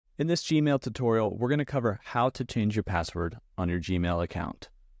In this Gmail tutorial, we're going to cover how to change your password on your Gmail account.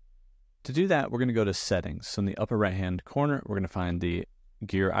 To do that, we're going to go to Settings. So in the upper right-hand corner, we're going to find the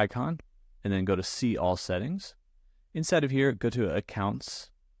gear icon, and then go to See All Settings. Inside of here, go to Accounts,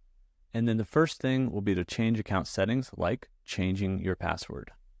 and then the first thing will be to change account settings, like changing your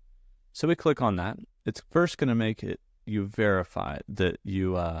password. So we click on that. It's first going to make you verify that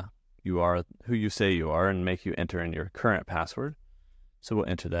you are who you say you are and make you enter in your current password. So we'll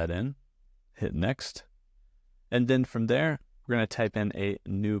enter that in, hit Next, and then from there, we're going to type in a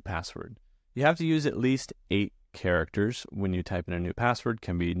new password. You have to use at least 8 characters when you type in a new password.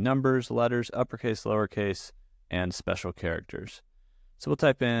 Can be numbers, letters, uppercase, lowercase, and special characters. So we'll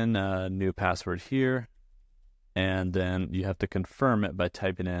type in a new password here, and then you have to confirm it by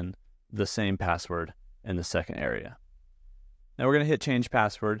typing in the same password in the second area. Now we're going to hit Change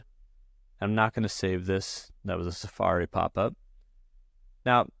Password. I'm not going to save this. That was a Safari pop-up.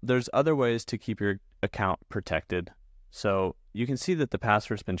 Now, there's other ways to keep your account protected. So you can see that the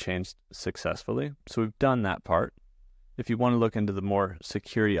password's been changed successfully. So we've done that part. If you want to look into the more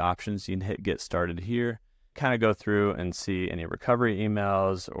security options, you can hit Get Started here, kind of go through and see any recovery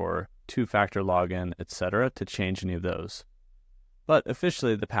emails or two-factor login, etc. to change any of those. But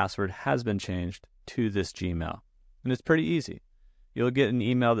officially, the password has been changed to this Gmail. And it's pretty easy. You'll get an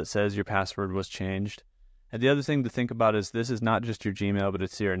email that says your password was changed. And the other thing to think about is this is not just your Gmail, but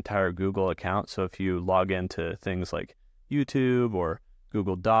it's your entire Google account. So if you log into things like YouTube or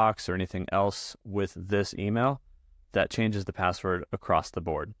Google Docs or anything else with this email, that changes the password across the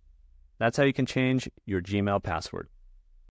board. That's how you can change your Gmail password.